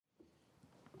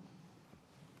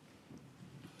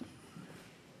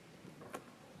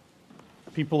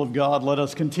People of God, let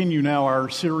us continue now our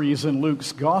series in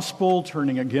Luke's Gospel,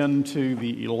 turning again to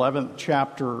the 11th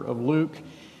chapter of Luke.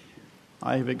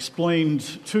 I have explained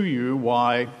to you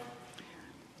why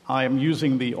I am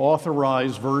using the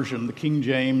authorized version, the King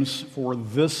James, for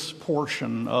this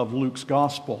portion of Luke's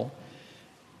Gospel,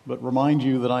 but remind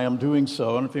you that I am doing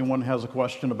so, and if anyone has a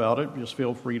question about it, just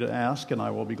feel free to ask, and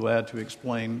I will be glad to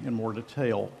explain in more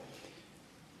detail.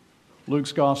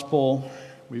 Luke's Gospel,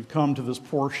 we've come to this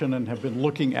portion and have been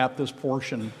looking at this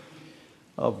portion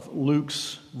of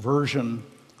Luke's version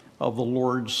of the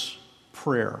Lord's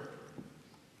Prayer.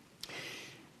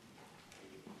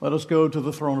 Let us go to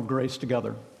the throne of grace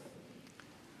together.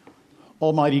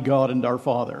 Almighty God and our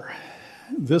Father,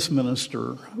 this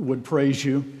minister would praise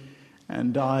you,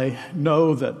 and I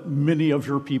know that many of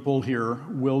your people here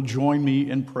will join me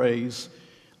in praise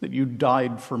that you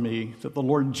died for me, that the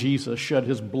Lord Jesus shed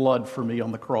his blood for me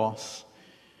on the cross,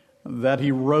 that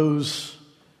he rose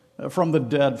from the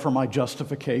dead for my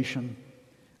justification,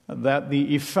 that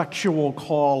the effectual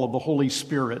call of the Holy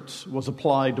Spirit was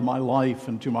applied to my life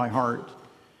and to my heart.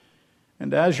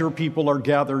 And as your people are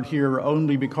gathered here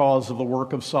only because of the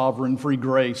work of sovereign free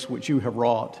grace which you have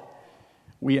wrought,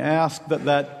 we ask that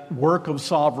that work of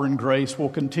sovereign grace will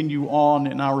continue on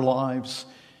in our lives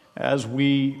as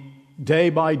we day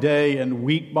by day and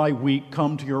week by week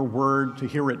come to your word to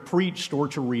hear it preached or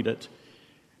to read it.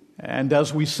 And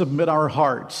as we submit our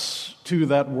hearts to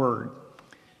that word,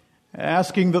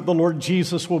 asking that the Lord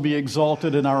Jesus will be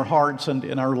exalted in our hearts and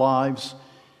in our lives,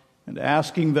 and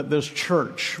asking that this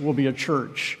church will be a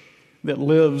church that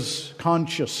lives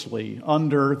consciously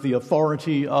under the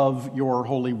authority of your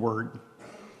holy word.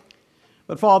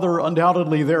 But Father,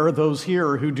 undoubtedly there are those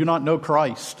here who do not know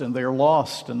Christ, and they are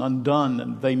lost and undone,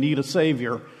 and they need a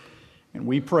Savior. And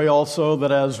we pray also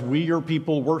that as we, your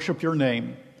people, worship your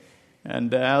name,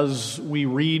 and as we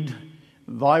read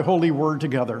thy holy word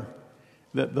together,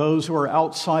 that those who are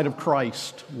outside of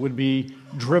Christ would be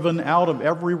driven out of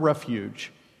every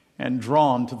refuge and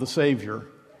drawn to the Savior,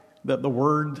 that the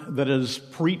word that is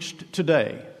preached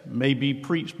today may be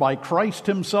preached by Christ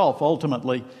himself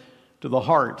ultimately to the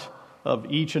heart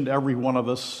of each and every one of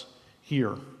us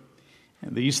here.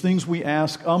 And these things we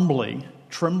ask humbly,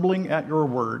 trembling at your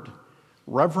word,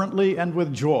 reverently and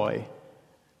with joy,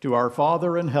 to our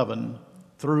Father in heaven,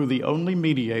 through the only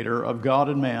mediator of God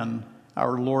and man,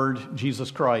 our Lord Jesus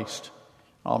Christ.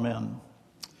 Amen.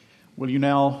 Will you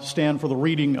now stand for the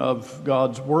reading of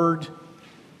God's word?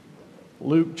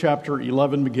 Luke chapter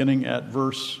 11, beginning at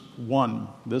verse 1.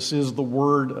 This is the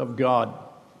word of God.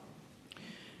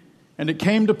 And it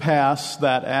came to pass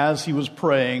that as he was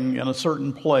praying in a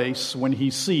certain place, when he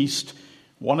ceased,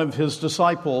 one of his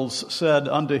disciples said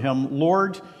unto him,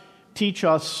 Lord, teach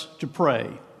us to pray,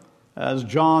 as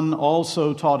John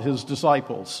also taught his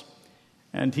disciples.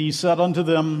 And he said unto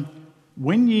them,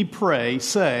 When ye pray,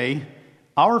 say,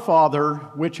 Our Father,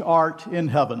 which art in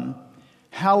heaven,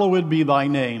 hallowed be thy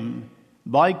name.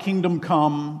 Thy kingdom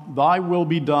come, thy will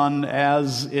be done,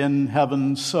 as in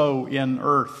heaven, so in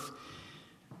earth.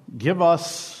 Give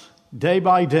us day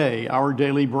by day our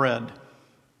daily bread,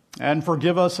 and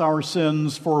forgive us our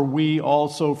sins, for we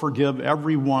also forgive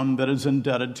everyone that is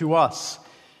indebted to us.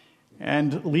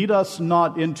 And lead us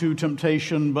not into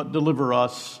temptation, but deliver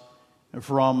us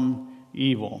from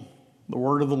evil. The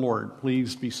word of the Lord.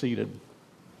 Please be seated.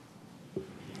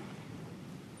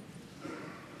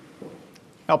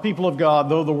 Now, people of God,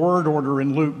 though the word order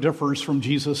in Luke differs from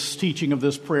Jesus' teaching of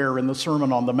this prayer in the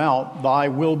Sermon on the Mount, thy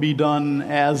will be done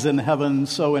as in heaven,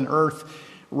 so in earth,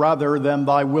 rather than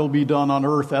thy will be done on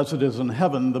earth as it is in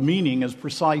heaven, the meaning is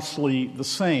precisely the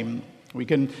same. We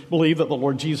can believe that the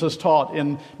Lord Jesus taught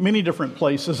in many different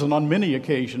places and on many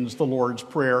occasions the Lord's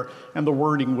Prayer, and the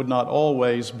wording would not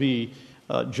always be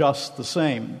just the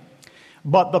same.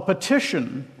 But the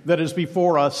petition that is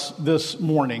before us this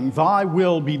morning, thy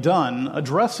will be done,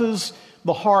 addresses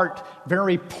the heart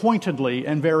very pointedly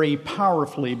and very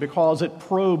powerfully because it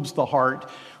probes the heart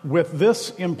with this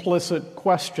implicit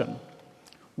question: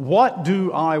 what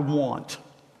do I want?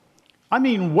 I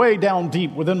mean, way down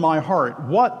deep within my heart,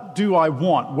 what do I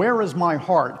want? Where is my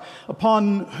heart?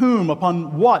 Upon whom,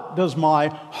 upon what does my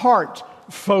heart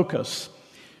focus?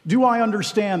 Do I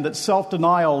understand that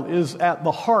self-denial is at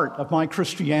the heart of my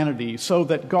Christianity, so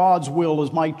that God's will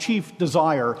is my chief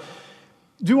desire?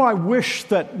 Do I wish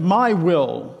that my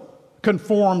will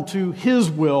conform to his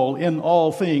will in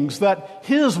all things, that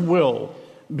his will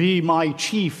be my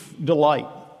chief delight?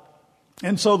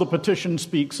 And so the petition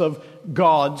speaks of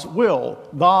God's will.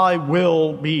 Thy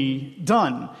will be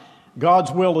done.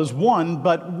 God's will is one,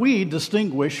 but we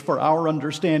distinguish for our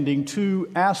understanding two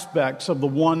aspects of the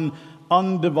one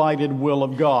undivided will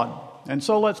of God. And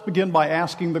so let's begin by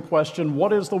asking the question,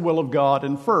 what is the will of God?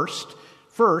 And first,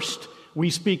 we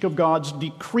speak of God's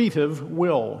decretive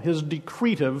will, his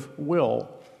decretive will.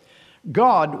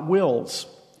 God wills.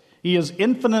 He is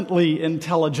infinitely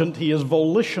intelligent. He is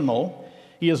volitional.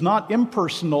 He is not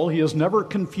impersonal. He is never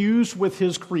confused with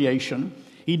his creation.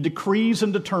 He decrees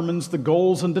and determines the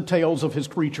goals and details of his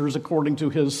creatures according to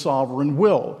his sovereign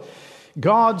will.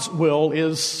 God's will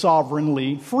is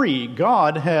sovereignly free.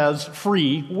 God has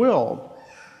free will.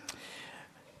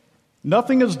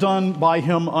 Nothing is done by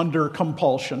him under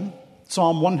compulsion.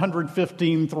 Psalm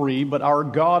 115:3, but our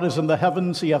God is in the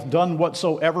heavens, he hath done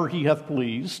whatsoever he hath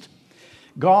pleased.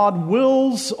 God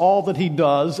wills all that he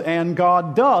does, and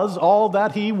God does all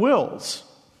that he wills.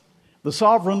 The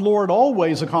sovereign Lord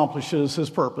always accomplishes his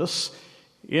purpose,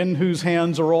 in whose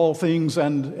hands are all things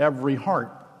and every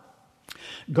heart.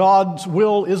 God's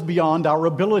will is beyond our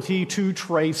ability to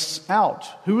trace out.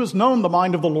 Who has known the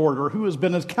mind of the Lord, or who has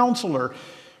been his counselor?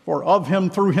 For of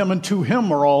him, through him, and to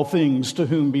him are all things, to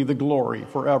whom be the glory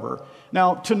forever.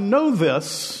 Now, to know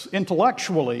this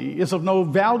intellectually is of no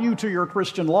value to your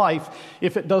Christian life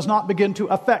if it does not begin to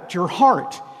affect your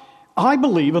heart. I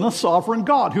believe in a sovereign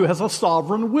God who has a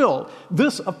sovereign will.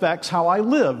 This affects how I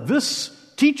live. This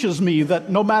teaches me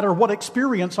that no matter what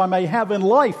experience I may have in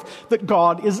life, that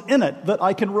God is in it, that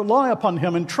I can rely upon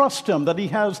him and trust him, that he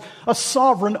has a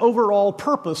sovereign overall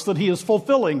purpose that he is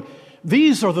fulfilling.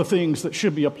 These are the things that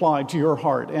should be applied to your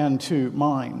heart and to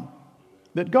mine.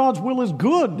 That God's will is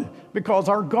good because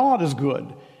our God is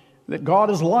good. That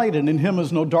God is light and in him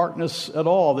is no darkness at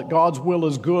all. That God's will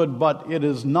is good, but it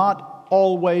is not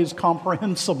always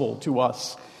comprehensible to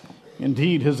us.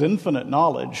 Indeed, his infinite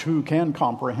knowledge, who can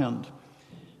comprehend?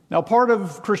 Now, part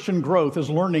of Christian growth is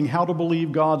learning how to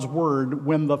believe God's word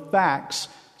when the facts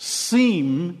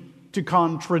seem to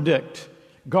contradict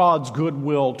God's good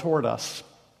will toward us.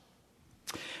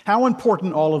 How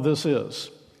important all of this is.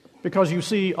 Because you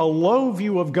see, a low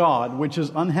view of God, which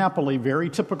is unhappily very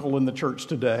typical in the church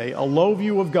today, a low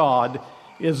view of God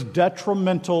is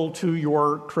detrimental to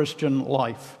your Christian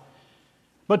life.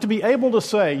 But to be able to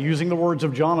say, using the words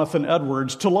of Jonathan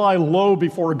Edwards, to lie low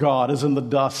before God as in the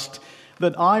dust,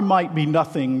 that I might be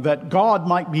nothing, that God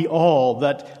might be all,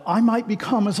 that I might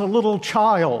become as a little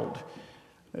child.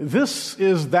 This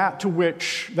is that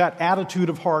attitude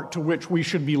of heart to which we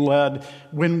should be led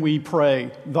when we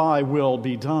pray, thy will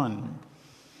be done.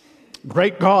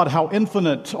 Great God, how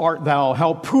infinite art thou,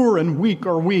 how poor and weak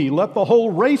are we. Let the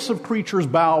whole race of creatures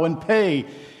bow and pay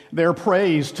their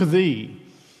praise to thee.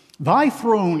 Thy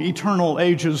throne eternal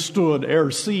ages stood,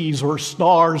 ere seas or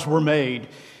stars were made.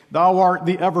 Thou art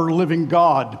the ever-living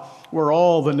God, were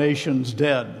all the nations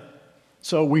dead.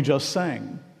 So we just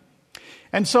sang.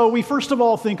 And so we first of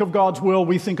all think of God's will,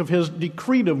 we think of his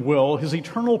decretive will, his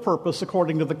eternal purpose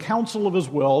according to the counsel of his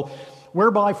will,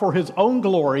 whereby for his own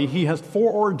glory he has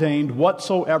foreordained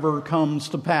whatsoever comes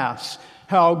to pass.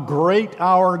 How great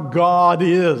our God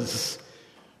is,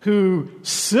 who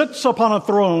sits upon a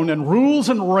throne and rules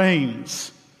and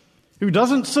reigns, who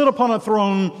doesn't sit upon a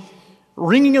throne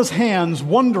wringing his hands,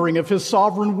 wondering if his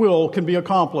sovereign will can be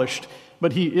accomplished,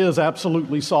 but he is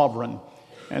absolutely sovereign,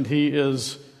 and he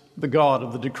is the God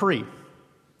of the decree.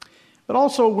 But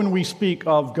also when we speak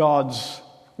of God's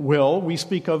will, we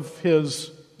speak of his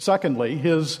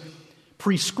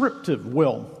prescriptive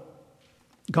will.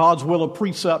 God's will of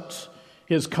precept,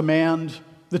 his command,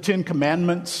 the 10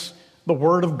 Commandments, the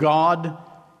Word of God.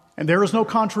 And there is no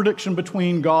contradiction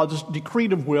between God's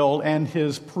decretive will and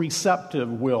his preceptive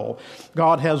will.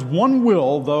 God has one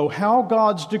will, though how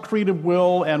God's decretive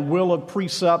will and will of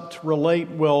precept relate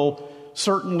will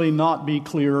certainly not be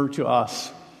clear to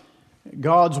us.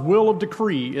 God's will of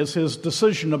decree is his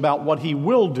decision about what he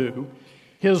will do.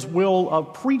 His will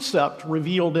of precept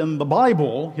revealed in the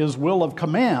Bible, his will of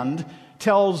command,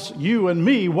 tells you and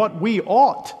me what we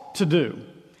ought to do.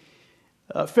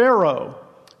 Pharaoh,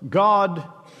 God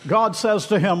says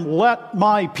to him, let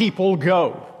my people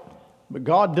go. But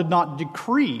God did not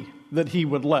decree that he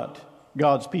would let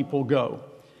God's people go.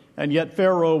 And yet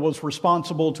Pharaoh was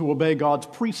responsible to obey God's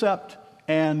precept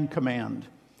and command.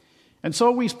 And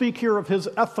so we speak here of his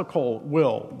ethical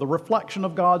will, the reflection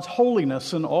of God's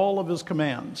holiness in all of his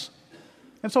commands.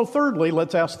 And so thirdly,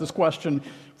 let's ask this question,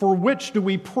 for which do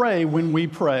we pray when we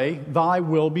pray, thy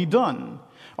will be done?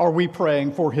 Are we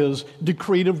praying for his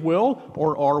decretive will,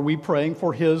 or are we praying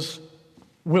for his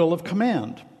will of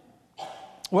command?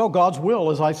 Well, God's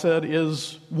will, as I said,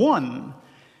 is one.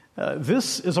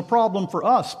 This is a problem for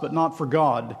us, but not for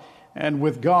God. And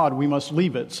with God, we must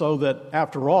leave it so that,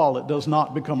 after all, it does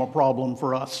not become a problem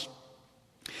for us.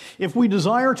 If we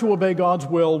desire to obey God's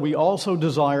will, we also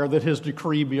desire that his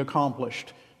decree be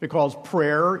accomplished, because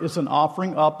prayer is an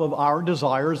offering up of our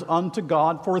desires unto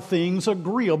God for things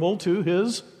agreeable to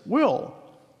his will.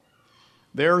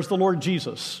 There's the Lord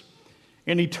Jesus.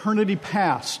 In eternity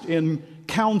past, in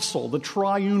council, the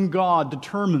triune God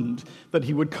determined that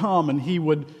he would come and he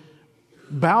would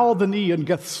bow the knee in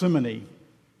Gethsemane,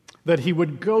 that he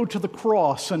would go to the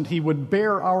cross and he would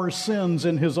bear our sins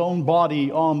in his own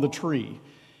body on the tree.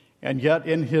 And yet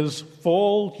in his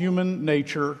full human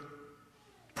nature,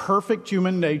 perfect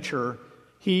human nature,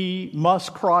 he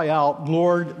must cry out,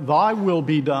 "Lord, thy will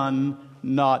be done,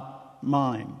 not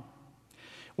mine."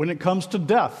 When it comes to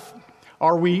death,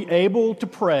 are we able to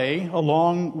pray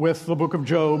along with the book of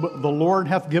Job, "The Lord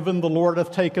hath given, the Lord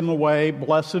hath taken away,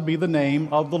 blessed be the name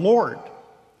of the Lord"?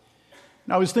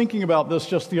 Now, I was thinking about this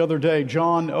just the other day.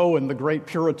 John Owen, the great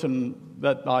Puritan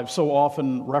that I've so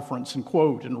often reference and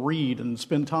quote and read and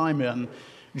spend time in,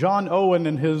 John Owen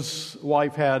and his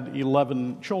wife had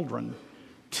 11 children,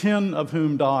 10 of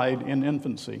whom died in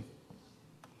infancy.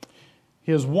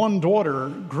 His one daughter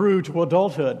grew to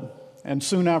adulthood, and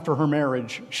soon after her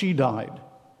marriage, she died.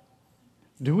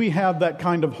 Do we have that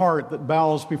kind of heart that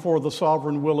bows before the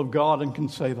sovereign will of God and can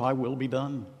say, "Thy will be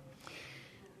done"?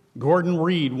 Gordon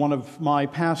Reed, one of my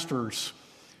pastors,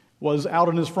 was out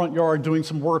in his front yard doing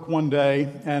some work one day,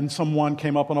 and someone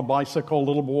came up on a bicycle,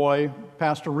 little boy,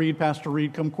 Pastor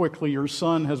Reed, come quickly, your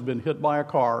son has been hit by a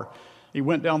car." He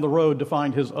went down the road to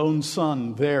find his own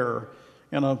son there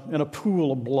in a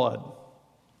pool of blood.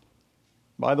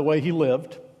 By the way, he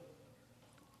lived.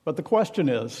 But the question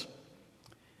is,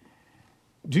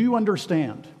 do you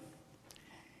understand?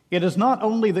 It is not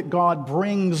only that God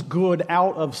brings good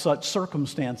out of such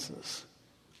circumstances,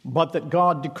 but that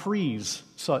God decrees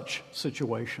such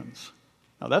situations.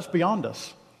 Now, that's beyond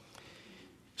us.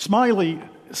 Smiley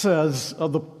says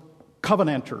of the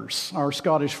Covenanters, our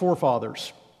Scottish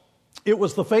forefathers, "It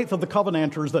was the faith of the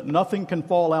Covenanters that nothing can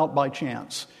fall out by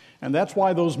chance, and that's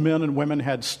why those men and women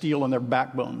had steel in their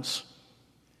backbones."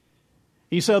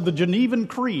 He said, "The Genevan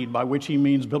Creed," by which he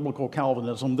means biblical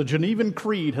Calvinism, "the Genevan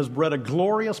Creed has bred a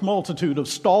glorious multitude of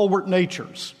stalwart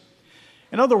natures."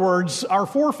 In other words, our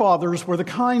forefathers were the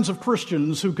kinds of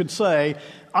Christians who could say,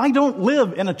 "I don't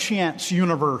live in a chance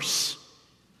universe.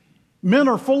 Men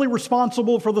are fully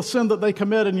responsible for the sin that they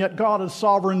commit, and yet God is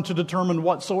sovereign to determine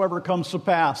whatsoever comes to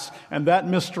pass, and that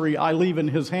mystery I leave in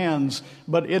his hands,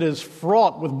 but it is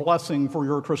fraught with blessing for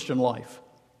your Christian life."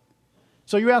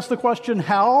 So you ask the question,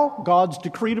 how God's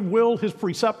decretive will, his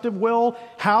preceptive will,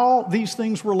 how these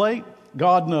things relate?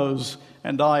 God knows,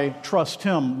 and I trust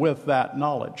him with that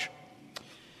knowledge.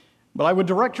 But I would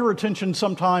direct your attention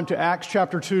sometime to Acts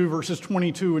chapter 2, verses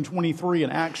 22 and 23,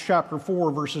 and Acts chapter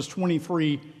 4, verses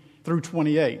 23 through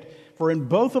 28. For in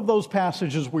both of those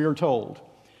passages we are told,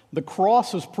 the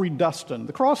cross is predestined.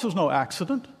 The cross is no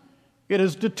accident. It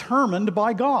is determined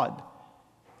by God.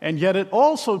 And yet it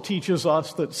also teaches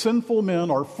us that sinful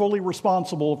men are fully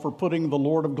responsible for putting the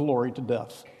Lord of glory to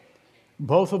death.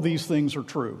 Both of these things are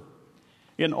true.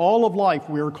 In all of life,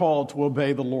 we are called to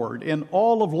obey the Lord. In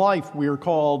all of life, we are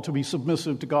called to be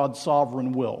submissive to God's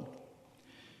sovereign will.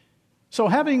 So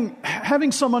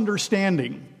having some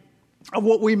understanding of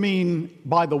what we mean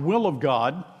by the will of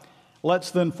God,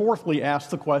 let's then fourthly ask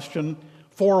the question,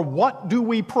 for what do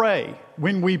we pray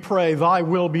when we pray, "Thy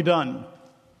will be done"?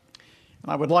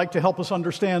 And I would like to help us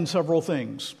understand several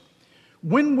things.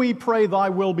 When we pray, "Thy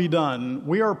will be done,"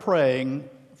 we are praying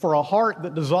for a heart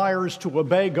that desires to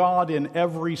obey God in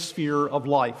every sphere of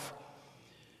life.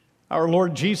 Our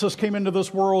Lord Jesus came into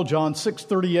this world, John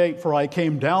 6:38, "For I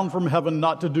came down from heaven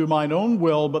not to do mine own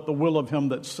will, but the will of him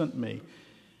that sent me."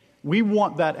 We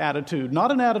want that attitude,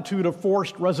 not an attitude of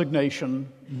forced resignation,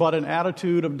 but an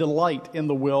attitude of delight in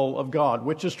the will of God,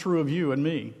 which is true of you and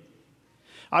me.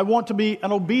 I want to be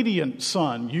an obedient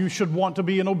son. You should want to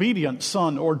be an obedient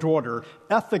son or daughter,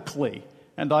 ethically.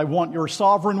 And I want your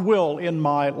sovereign will in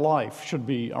my life, should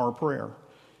be our prayer.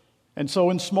 And so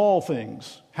in small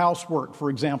things, housework, for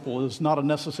example, is not a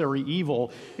necessary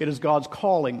evil. It is God's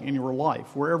calling in your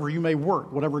life. Wherever you may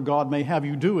work, whatever God may have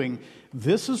you doing,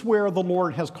 this is where the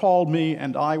Lord has called me,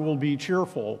 and I will be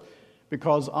cheerful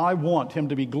because I want him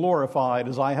to be glorified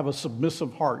as I have a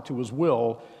submissive heart to his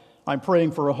will. I'm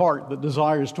praying for a heart that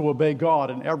desires to obey God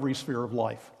in every sphere of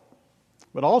life.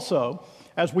 But also,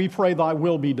 as we pray, "Thy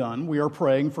will be done," we are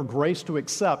praying for grace to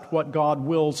accept what God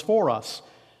wills for us,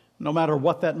 no matter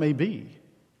what that may be.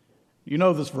 You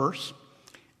know this verse.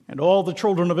 "And all the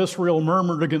children of Israel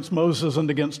murmured against Moses and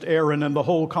against Aaron, and the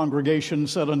whole congregation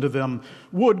said unto them,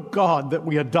 Would God that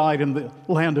we had died in the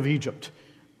land of Egypt,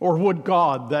 Or would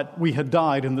God that we had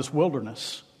died in this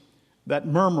wilderness? That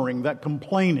murmuring, that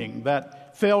complaining,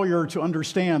 that failure to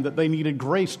understand that they needed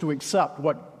grace to accept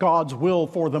what God's will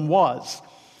for them was.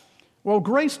 Well,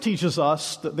 grace teaches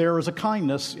us that there is a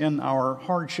kindness in our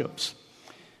hardships.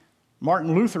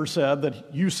 Martin Luther said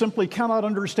that you simply cannot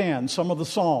understand some of the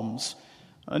Psalms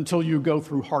until you go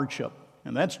through hardship.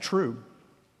 And that's true.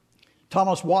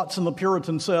 Thomas Watson, the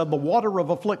Puritan, said, the water of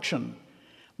affliction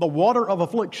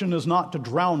is not to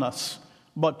drown us,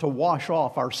 but to wash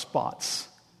off our spots.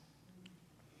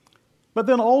 But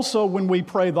then also when we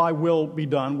pray, thy will be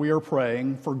done, we are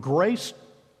praying for grace,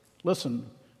 listen,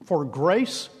 for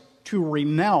grace to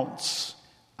renounce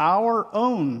our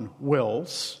own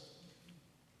wills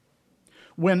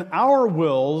when our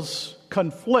wills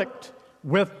conflict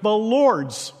with the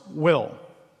Lord's will.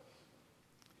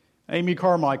 Amy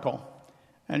Carmichael.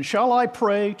 And shall I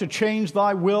pray to change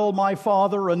thy will, my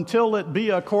Father, until it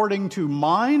be according to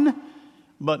mine?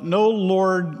 But no,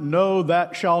 Lord, no,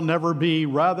 that shall never be.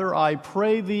 Rather, I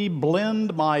pray thee,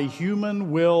 blend my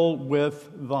human will with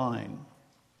thine.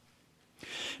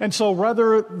 And so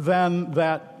rather than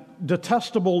that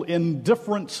detestable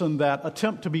indifference and that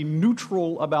attempt to be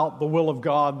neutral about the will of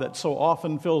God that so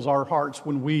often fills our hearts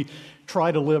when we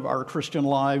try to live our Christian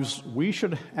lives, we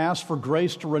should ask for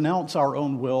grace to renounce our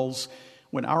own wills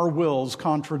when our wills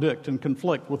contradict and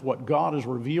conflict with what God has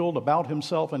revealed about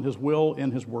himself and his will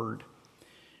in his word.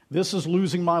 This is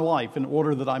losing my life in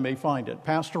order that I may find it.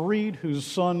 Pastor Reed, whose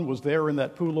son was there in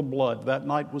that pool of blood, that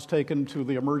night was taken to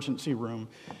the emergency room.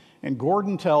 And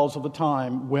Gordon tells of the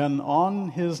time when on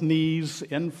his knees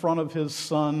in front of his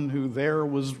son, who there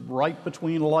was right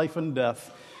between life and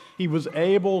death, he was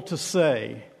able to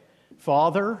say,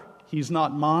 Father, he's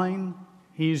not mine,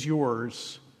 he's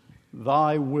yours.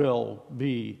 Thy will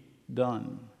be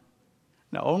done.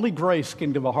 Now, only grace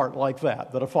can give a heart like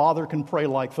that a father can pray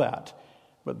like that.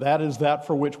 But that is that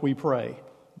for which we pray.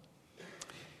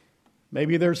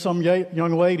 Maybe there's some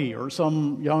young lady or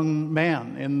some young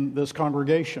man in this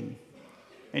congregation,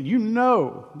 and you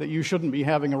know that you shouldn't be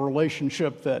having a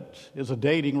relationship that is a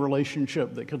dating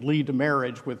relationship that could lead to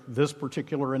marriage with this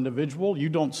particular individual. You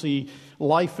don't see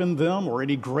life in them or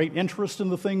any great interest in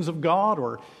the things of God,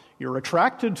 or you're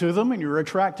attracted to them and you're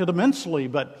attracted immensely,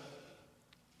 but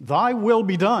thy will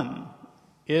be done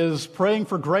is praying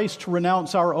for grace to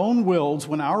renounce our own wills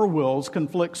when our wills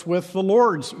conflicts with the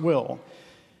Lord's will.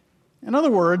 In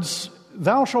other words,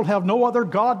 thou shalt have no other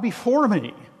God before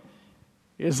me,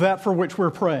 is that for which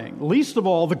we're praying. Least of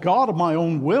all, the God of my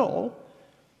own will.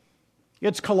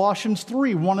 It's Colossians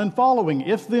 3, 1 and following.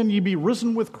 If then ye be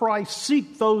risen with Christ,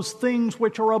 seek those things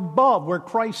which are above, where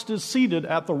Christ is seated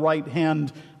at the right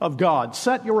hand of God.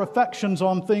 Set your affections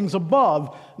on things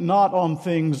above, not on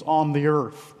things on the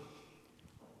earth.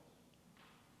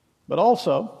 But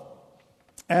also,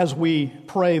 as we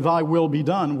pray, thy will be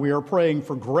done, we are praying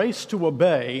for grace to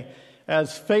obey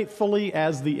as faithfully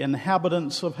as the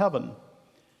inhabitants of heaven.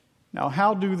 Now,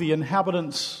 how do the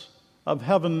inhabitants of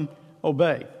heaven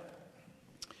obey?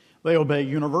 They obey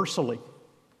universally.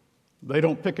 They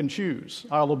don't pick and choose.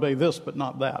 I'll obey this, but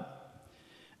not that.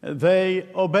 They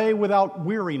obey without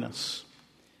weariness.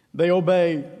 They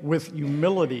obey with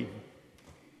humility.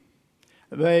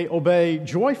 They obey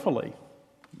joyfully.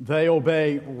 They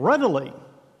obey readily.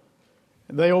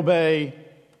 They obey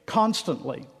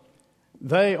constantly.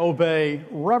 They obey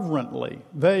reverently.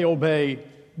 They obey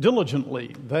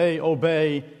diligently. They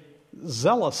obey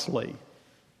zealously.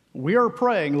 We are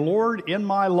praying, Lord, in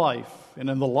my life and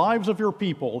in the lives of your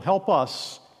people, help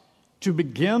us to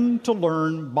begin to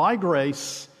learn by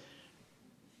grace,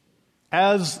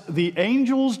 as the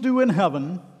angels do in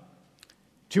heaven,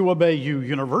 to obey you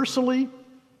universally,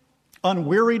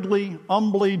 unweariedly,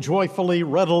 humbly, joyfully,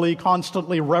 readily,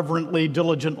 constantly, reverently,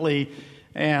 diligently,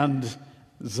 and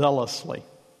zealously.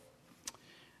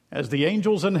 As the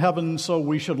angels in heaven, so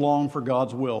we should long for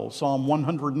God's will. Psalm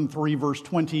 103, verse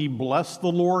 20, bless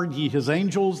the Lord, ye his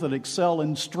angels that excel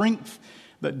in strength,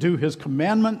 that do his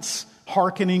commandments,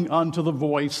 hearkening unto the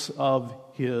voice of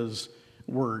his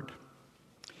word.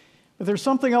 But there's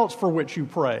something else for which you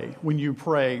pray when you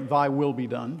pray, thy will be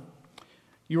done.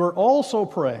 You are also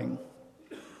praying,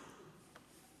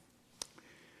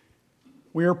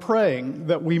 we are praying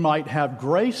that we might have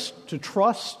grace to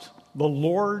trust the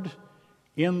Lord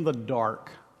in the dark.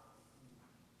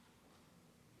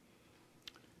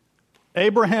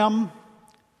 Abraham,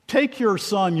 take your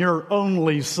son, your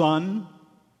only son,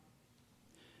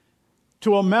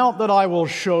 to a mount that I will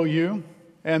show you,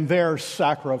 and there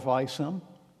sacrifice him.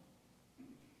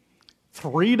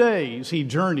 3 days he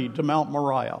journeyed to Mount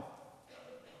Moriah.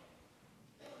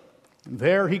 And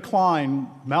there he climbed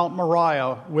Mount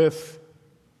Moriah with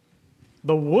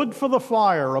the wood for the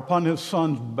fire upon his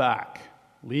son's back,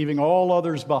 leaving all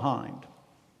others behind.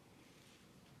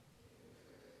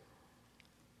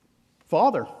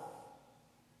 Father,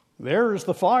 there is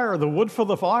the fire, the wood for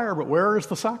the fire, but where is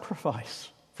the sacrifice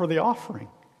for the offering?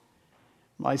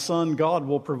 My son, God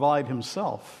will provide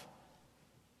himself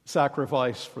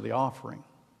sacrifice for the offering.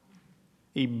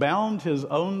 He bound his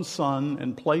own son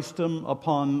and placed him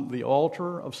upon the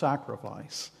altar of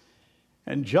sacrifice.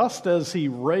 And just as he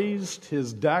raised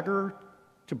his dagger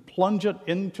to plunge it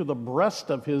into the breast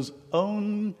of his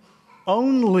own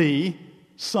only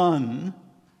son,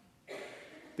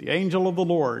 the angel of the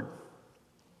Lord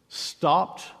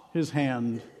stopped his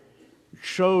hand,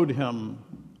 showed him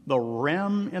the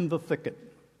ram in the thicket.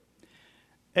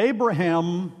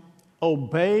 Abraham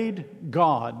obeyed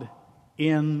God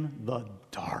in the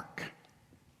dark.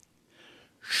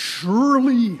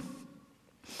 Surely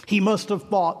he must have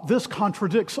thought, this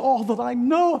contradicts all that I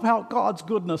know about God's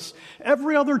goodness.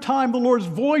 Every other time the Lord's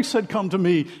voice had come to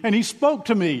me and he spoke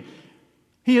to me.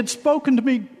 He had spoken to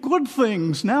me good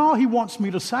things. Now he wants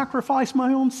me to sacrifice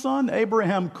my own son.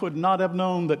 Abraham could not have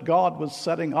known that God was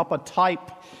setting up a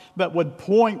type that would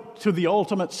point to the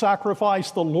ultimate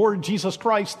sacrifice, the Lord Jesus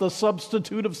Christ, the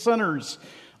substitute of sinners,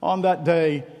 on that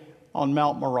day on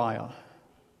Mount Moriah.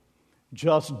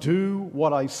 Just do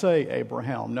what I say,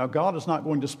 Abraham. Now, God is not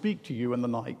going to speak to you in the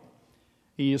night.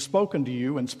 He has spoken to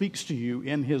you and speaks to you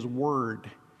in his word.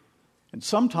 And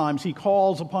sometimes he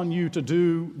calls upon you to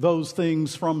do those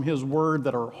things from his word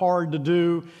that are hard to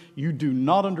do. You do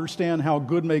not understand how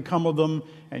good may come of them,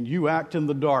 and you act in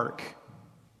the dark.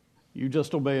 You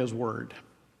just obey his word.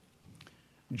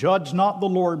 Judge not the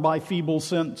Lord by feeble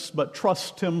sense, but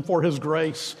trust him for his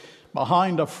grace.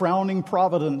 Behind a frowning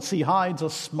providence, he hides a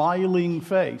smiling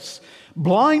face.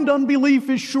 Blind unbelief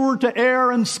is sure to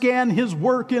err and scan his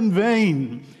work in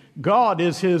vain. God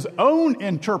is his own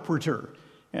interpreter,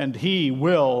 and he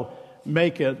will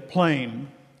make it plain.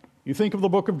 You think of the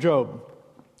book of Job.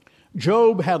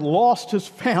 Job had lost his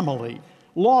family,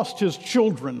 lost his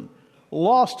children,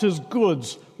 lost his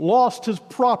goods, lost his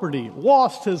property,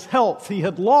 lost his health. He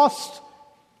had lost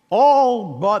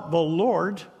all but the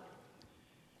Lord.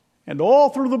 And all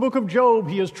through the book of Job,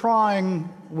 he is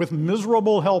trying with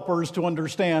miserable helpers to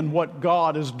understand what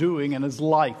God is doing in his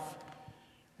life.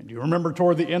 And do you remember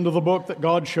toward the end of the book that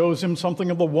God shows him something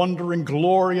of the wonder and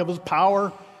glory of his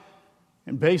power?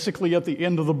 And basically at the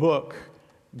end of the book,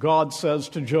 God says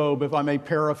to Job, if I may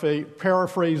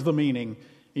paraphrase the meaning,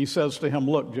 he says to him,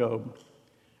 look, Job,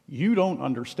 you don't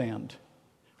understand.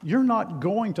 You're not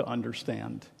going to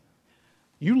understand.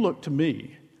 You look to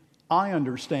me. I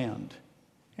understand.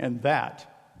 And that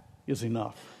is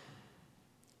enough.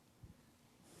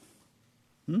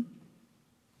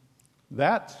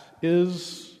 That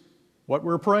is what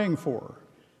we're praying for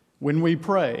when we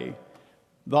pray,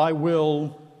 thy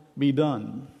will be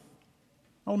done.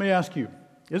 Now, let me ask you,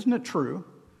 isn't it true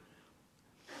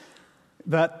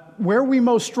that where we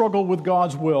most struggle with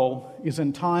God's will is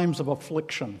in times of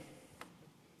affliction?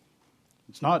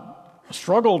 It's not a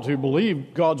struggle to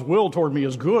believe God's will toward me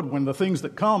is good when the things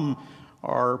that come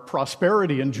are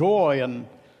prosperity and joy,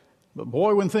 but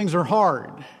boy, when things are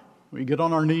hard, we get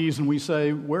on our knees and we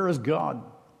say, where is God?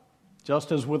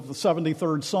 Just as with the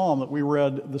 73rd Psalm that we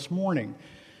read this morning.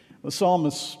 The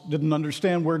psalmist didn't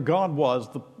understand where God was.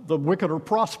 The wicked are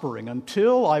prospering.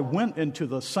 Until I went into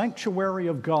the sanctuary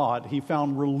of God, he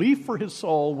found relief for his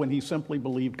soul when he simply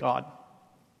believed God.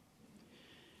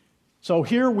 So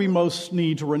here we most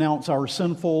need to renounce our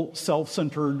sinful,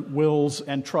 self-centered wills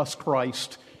and trust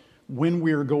Christ when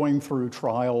we are going through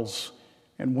trials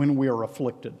and when we are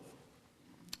afflicted.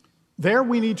 There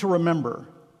we need to remember,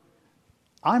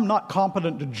 I'm not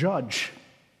competent to judge.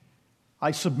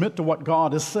 I submit to what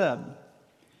God has said.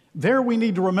 There we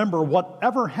need to remember,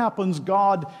 whatever happens,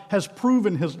 God has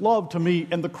proven his love to me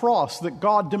in the cross, that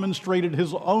God demonstrated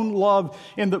his own love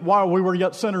in that while we were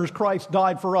yet sinners, Christ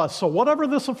died for us. So whatever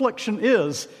this affliction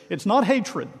is, it's not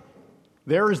hatred.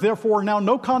 There is therefore now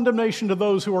no condemnation to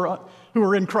those who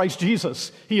are in Christ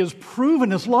Jesus. He has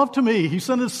proven his love to me. He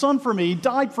sent his son for me. He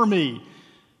died for me.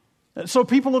 So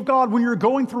people of God, when you're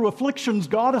going through afflictions,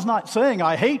 God is not saying,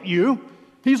 I hate you.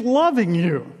 He's loving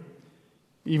you,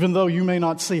 even though you may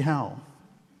not see how.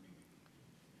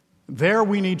 There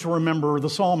we need to remember the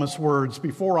psalmist's words,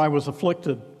 before I was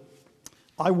afflicted,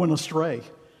 I went astray,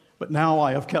 but now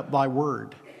I have kept thy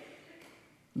word.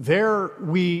 There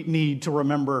we need to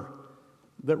remember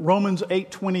that Romans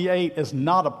 8:28 is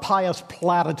not a pious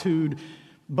platitude,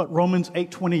 but Romans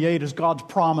 8:28 is God's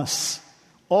promise.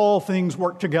 all things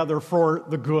work together for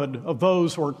the good of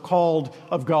those who are called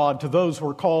of God, to those who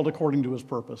are called according to his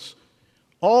purpose.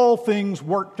 All things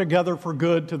work together for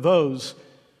good to those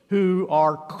who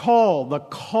are called,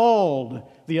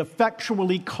 the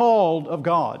effectually called of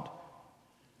God.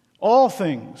 All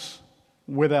things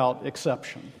without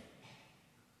exception.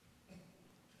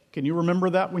 Can you remember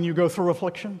that when you go through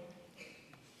affliction?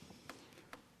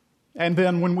 And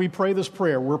then when we pray this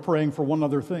prayer, we're praying for one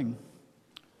other thing.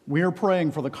 We are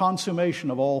praying for the consummation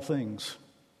of all things.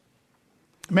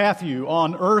 Matthew,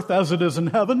 on earth as it is in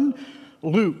heaven.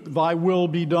 Luke, thy will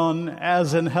be done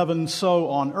as in heaven, so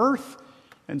on earth.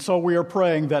 And so we are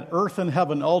praying that earth and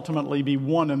heaven ultimately be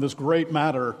one in this great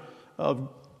matter of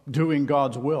doing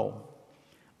God's will.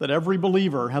 That every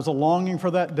believer has a longing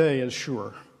for that day is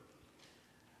sure.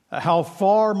 How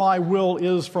far my will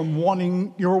is from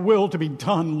wanting your will to be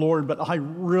done, Lord, but I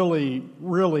really,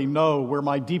 really know where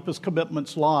my deepest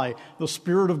commitments lie. The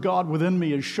Spirit of God within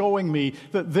me is showing me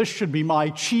that this should be my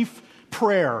chief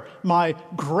prayer, my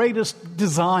greatest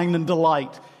design and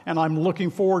delight. And I'm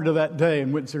looking forward to that day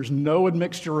in which there's no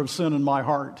admixture of sin in my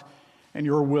heart, and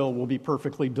your will be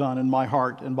perfectly done in my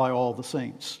heart and by all the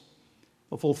saints.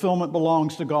 The fulfillment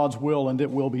belongs to God's will, and it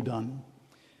will be done.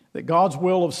 That God's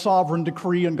will of sovereign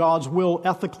decree and God's will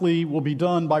ethically will be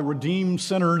done by redeemed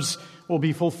sinners will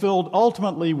be fulfilled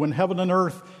ultimately when heaven and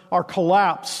earth are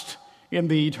collapsed in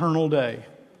the eternal day.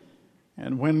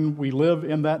 And when we live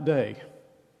in that day,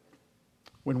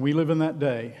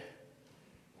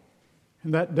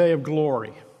 in that day of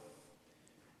glory,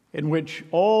 in which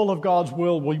all of God's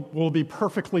will be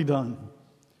perfectly done.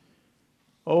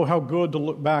 Oh, how good to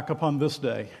look back upon this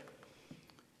day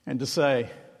and to say,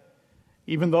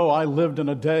 even though I lived in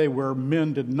a day where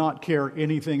men did not care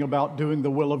anything about doing the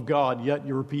will of God, yet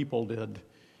your people did.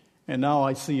 And now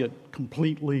I see it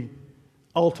completely,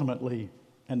 ultimately,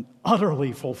 and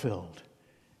utterly fulfilled,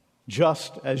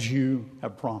 just as you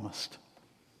have promised.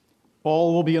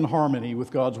 All will be in harmony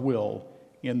with God's will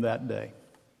in that day.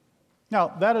 Now,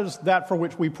 that is that for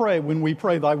which we pray when we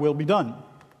pray, thy will be done.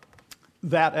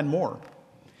 That and more.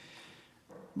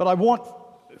 But I want,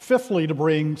 fifthly, to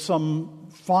bring some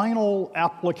final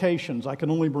applications. I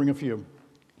can only bring a few.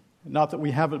 Not that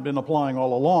we haven't been applying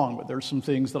all along, but there's some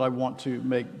things that I want to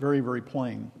make very, very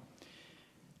plain.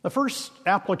 The first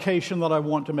application that I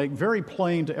want to make very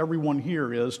plain to everyone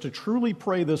here is to truly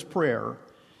pray this prayer.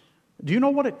 Do you know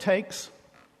what it takes?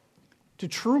 To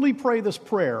truly pray this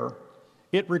prayer,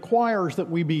 it requires that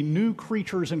we be new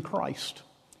creatures in Christ.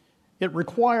 It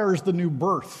requires the new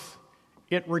birth.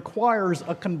 It requires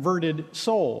a converted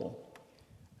soul.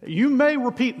 You may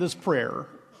repeat this prayer,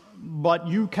 but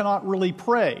you cannot really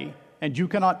pray, and you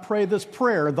cannot pray this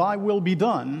prayer, thy will be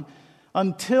done,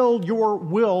 until your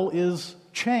will is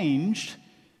changed,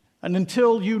 and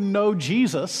until you know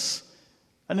Jesus,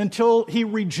 and until he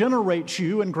regenerates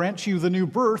you and grants you the new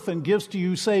birth and gives to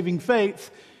you saving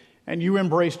faith, and you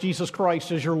embrace Jesus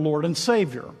Christ as your Lord and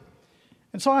Savior.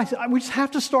 And so we just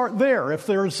have to start there. If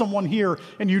there is someone here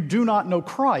and you do not know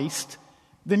Christ,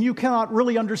 then you cannot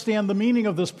really understand the meaning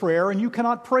of this prayer, and you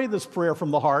cannot pray this prayer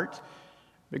from the heart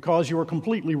because you are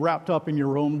completely wrapped up in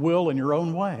your own will and your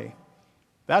own way.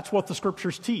 That's what the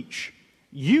Scriptures teach.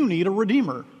 You need a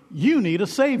Redeemer. You need a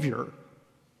Savior.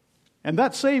 And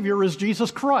that Savior is Jesus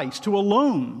Christ, who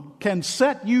alone can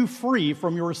set you free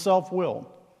from your self-will.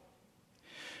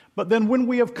 But then when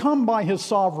we have come by his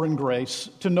sovereign grace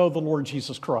to know the Lord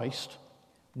Jesus Christ,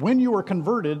 when you are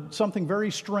converted, something very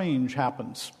strange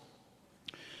happens.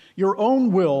 Your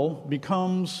own will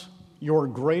becomes your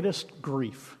greatest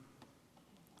grief.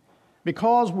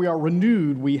 Because we are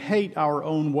renewed, we hate our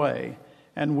own way,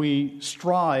 and we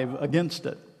strive against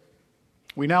it.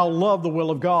 We now love the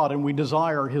will of God, and we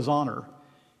desire his honor.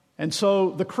 And so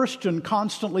the Christian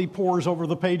constantly pores over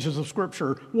the pages of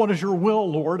Scripture. What is your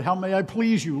will, Lord? How may I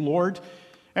please you, Lord?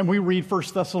 And we read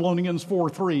 1 Thessalonians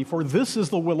 4:3, for this is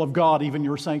the will of God, even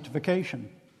your sanctification.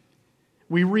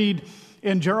 We read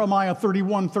in Jeremiah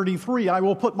 31:33, I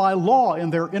will put my law in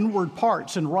their inward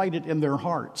parts and write it in their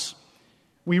hearts.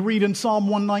 We read in Psalm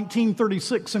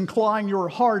 119:36, incline your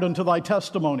heart unto thy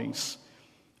testimonies.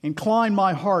 Incline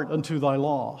my heart unto thy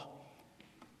law.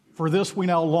 For this we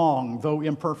now long, though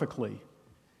imperfectly.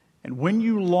 And when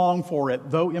you long for it,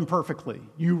 though imperfectly,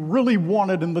 you really want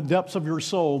it in the depths of your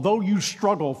soul, though you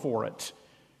struggle for it.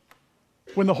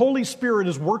 When the Holy Spirit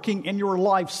is working in your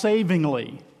life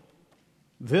savingly,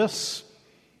 this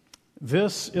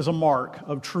is a mark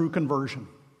of true conversion.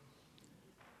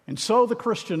 And so the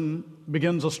Christian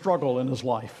begins a struggle in his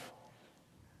life.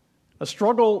 A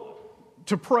struggle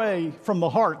to pray from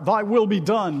the heart, thy will be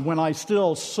done, when I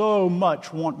still so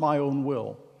much want my own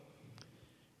will.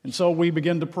 And so we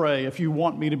begin to pray, if you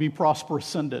want me to be prosperous,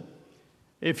 send it.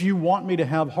 If you want me to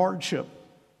have hardship,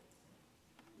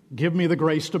 give me the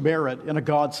grace to bear it in a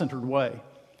God-centered way.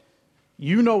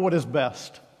 You know what is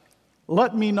best.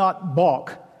 Let me not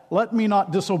balk. Let me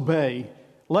not disobey.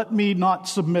 Let me not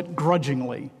submit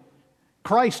grudgingly.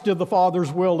 Christ did the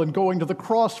Father's will in going to the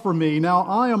cross for me. Now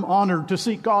I am honored to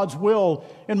seek God's will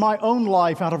in my own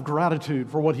life out of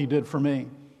gratitude for what He did for me.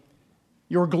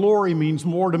 Your glory means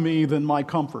more to me than my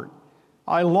comfort.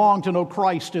 I long to know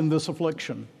Christ in this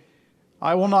affliction.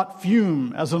 I will not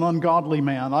fume as an ungodly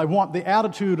man. I want the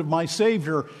attitude of my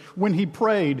Savior when He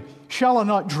prayed, "Shall I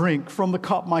not drink from the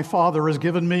cup my Father has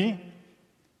given me?"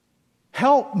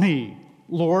 Help me,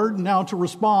 Lord, now to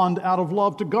respond out of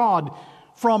love to God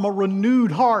from a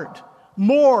renewed heart.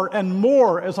 More and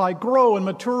more as I grow and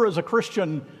mature as a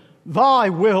Christian, Thy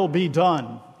will be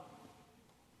done.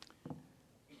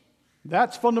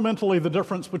 That's fundamentally the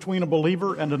difference between a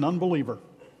believer and an unbeliever.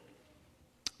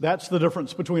 That's the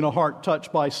difference between a heart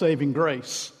touched by saving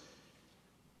grace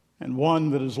and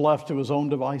one that is left to his own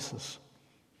devices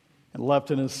and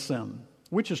left in his sin.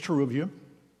 Which is true of you?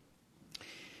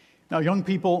 Now, young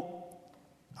people,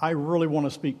 I really want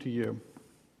to speak to you.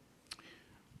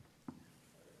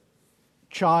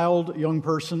 Child, young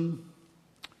person,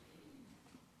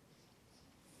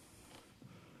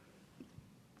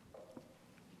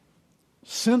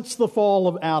 since the fall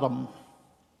of Adam,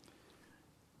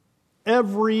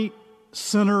 every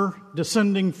sinner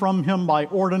descending from him by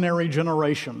ordinary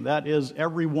generation, that is,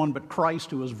 everyone but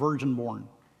Christ who is virgin born,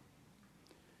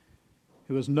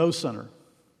 who is no sinner,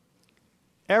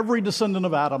 every descendant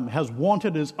of Adam has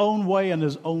wanted his own way and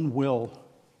his own will.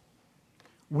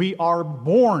 We are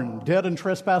born dead in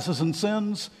trespasses and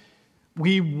sins.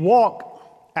 We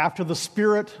walk after the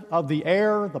spirit of the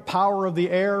air, the power of the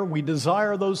air. We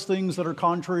desire those things that are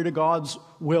contrary to God's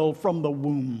will from the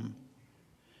womb.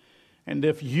 And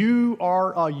if you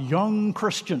are a young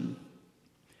Christian,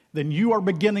 then you are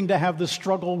beginning to have this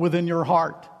struggle within your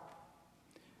heart.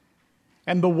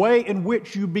 And the way in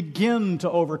which you begin to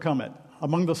overcome it,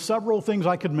 among the several things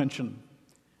I could mention,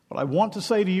 but I want to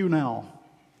say to you now,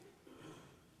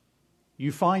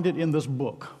 you find it in this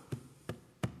book.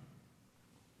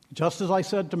 Just as I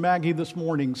said to Maggie this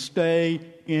morning, stay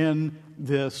in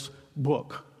this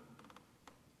book.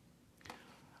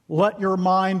 Let your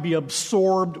mind be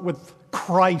absorbed with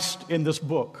Christ in this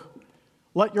book.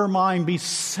 Let your mind be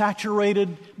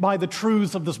saturated by the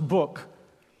truths of this book.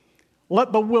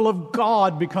 Let the will of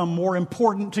God become more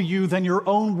important to you than your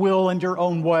own will and your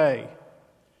own way.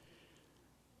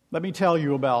 Let me tell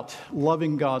you about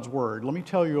loving God's Word. Let me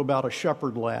tell you about a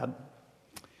shepherd lad.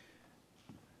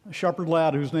 A shepherd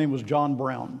lad whose name was John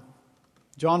Brown.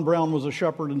 John Brown was a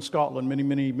shepherd in Scotland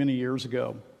many years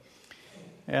ago.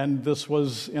 And this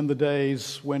was in the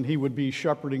days when he would be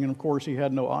shepherding, and of course he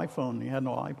had no iPhone, he had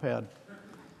no iPad.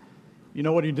 You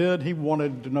know what he did? He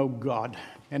wanted to know God,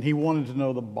 and he wanted to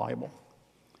know the Bible.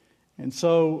 And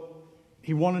so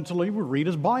he would read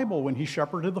his Bible when he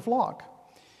shepherded the flock.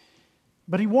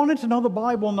 But he wanted to know the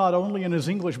Bible not only in his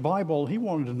English Bible, he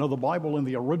wanted to know the Bible in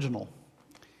the original.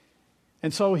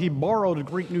 And so he borrowed a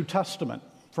Greek New Testament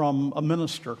from a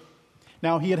minister.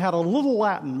 Now, he had a little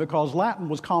Latin because Latin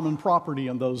was common property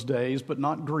in those days, but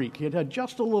not Greek. He had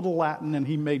just a little Latin, and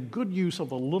he made good use of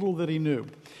the little that he knew.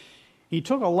 He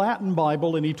took a Latin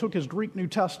Bible, and he took his Greek New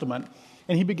Testament,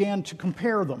 and he began to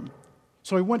compare them.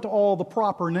 So he went to all the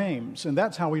proper names, and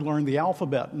that's how he learned the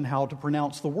alphabet and how to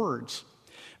pronounce the words.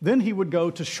 Then he would go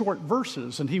to short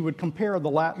verses, and he would compare the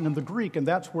Latin and the Greek, and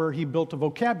that's where he built a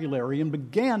vocabulary and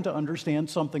began to understand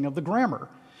something of the grammar.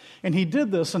 And he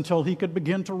did this until he could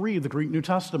begin to read the Greek New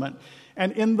Testament.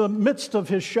 And in the midst of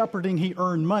his shepherding, he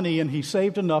earned money, and he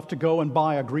saved enough to go and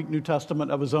buy a Greek New Testament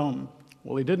of his own.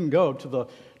 Well, he didn't go to the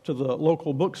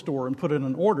local bookstore and put in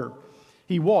an order.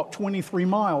 He walked 23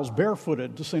 miles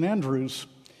barefooted to St. Andrews.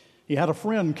 He had a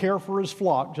friend care for his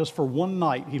flock just for one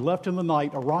night. He left in the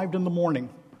night, arrived in the morning.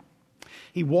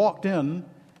 He walked in,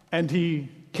 and he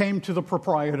came to the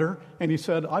proprietor, and he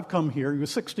said, "I've come here." He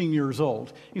was 16 years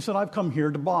old. He said, "I've come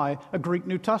here to buy a Greek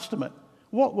New Testament."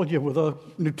 "What would you, with a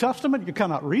New Testament? You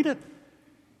cannot read it."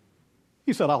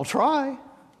 He said, "I'll try."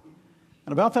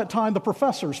 And about that time, the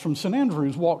professors from St.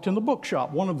 Andrews walked in the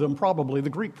bookshop, one of them probably the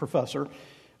Greek professor.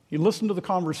 He listened to the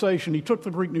conversation. He took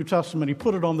the Greek New Testament, he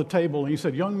put it on the table, and he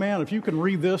said, "Young man, if you can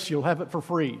read this, you'll have it for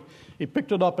free." He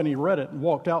picked it up and he read it and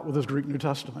walked out with his Greek New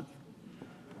Testament.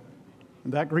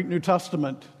 In that Greek New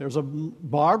Testament, there's a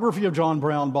biography of John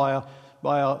Brown by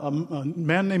a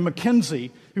man named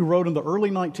Mackenzie, who wrote in the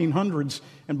early 1900s,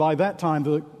 and by that time,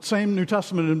 the same New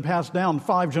Testament had been passed down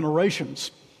 5 generations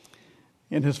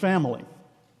in his family.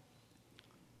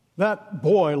 That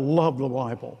boy loved the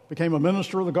Bible, became a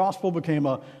minister of the gospel, became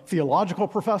a theological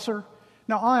professor.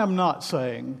 Now, I am not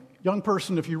saying, young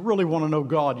person, if you really want to know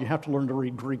God, you have to learn to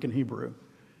read Greek and Hebrew.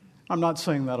 I'm not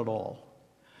saying that at all.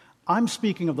 I'm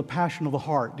speaking of the passion of the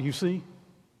heart. Do you see?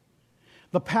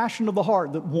 The passion of the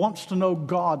heart that wants to know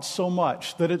God so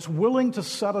much that it's willing to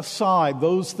set aside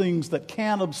those things that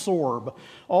can absorb,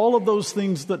 all of those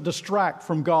things that distract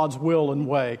from God's will and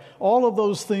way, all of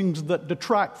those things that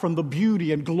detract from the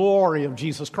beauty and glory of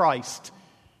Jesus Christ.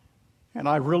 And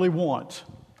I really want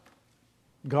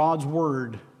God's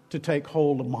Word to take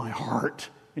hold of my heart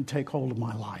and take hold of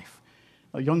my life.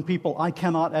 Now, young people, I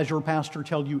cannot, as your pastor,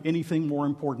 tell you anything more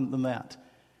important than that.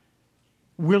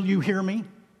 Will you hear me?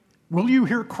 Will you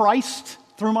hear Christ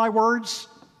through my words?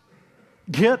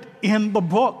 Get in the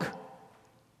book.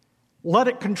 Let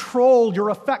it control your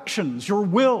affections, your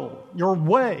will, your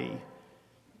way.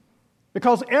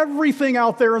 Because everything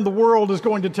out there in the world is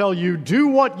going to tell you, do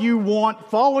what you want,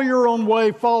 follow your own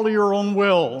way, follow your own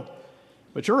will.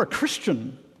 But you're a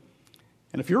Christian.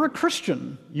 And if you're a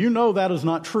Christian, you know that is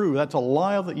not true. That's a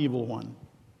lie of the evil one.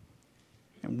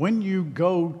 And when you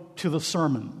go to the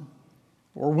sermon,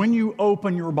 or when you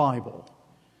open your Bible,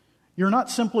 you're not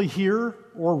simply here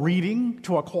or reading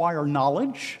to acquire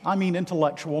knowledge. I mean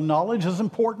intellectual knowledge, as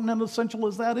important and essential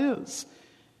as that is.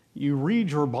 You read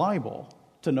your Bible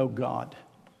to know God,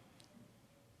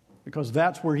 because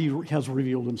that's where He has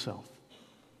revealed Himself.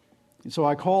 And so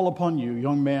I call upon you,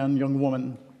 young man, young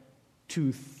woman,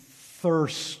 to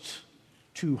thirst,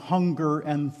 to hunger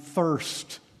and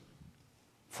thirst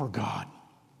for God.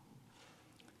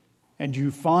 And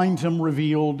you find Him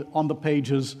revealed on the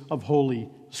pages of Holy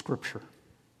Scripture.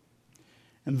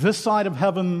 And this side of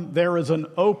heaven, there is an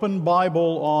open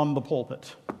Bible on the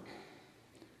pulpit.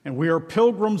 And we are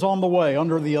pilgrims on the way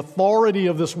under the authority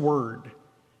of this Word.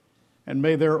 And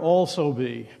may there also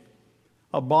be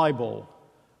a Bible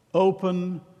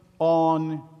open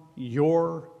on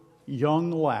your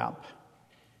young lap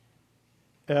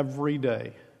every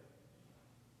day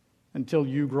until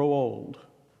you grow old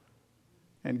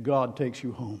and God takes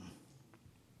you home.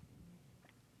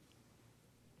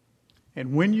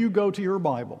 And when you go to your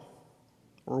Bible,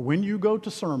 or when you go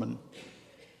to sermon,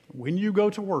 when you go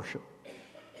to worship,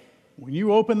 when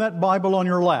you open that Bible on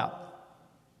your lap,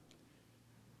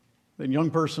 then,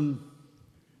 young person,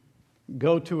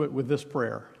 go to it with this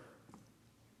prayer: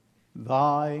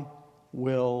 Thy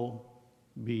will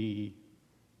be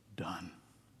done.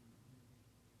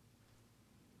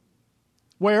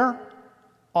 Where?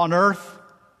 On earth,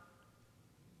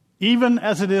 even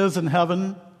as it is in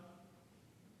heaven.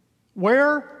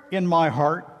 Where? In my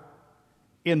heart,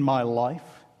 in my life.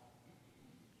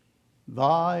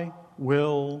 Thy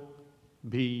will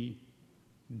be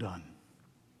done.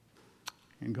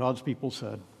 And God's people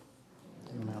said,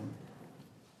 Amen.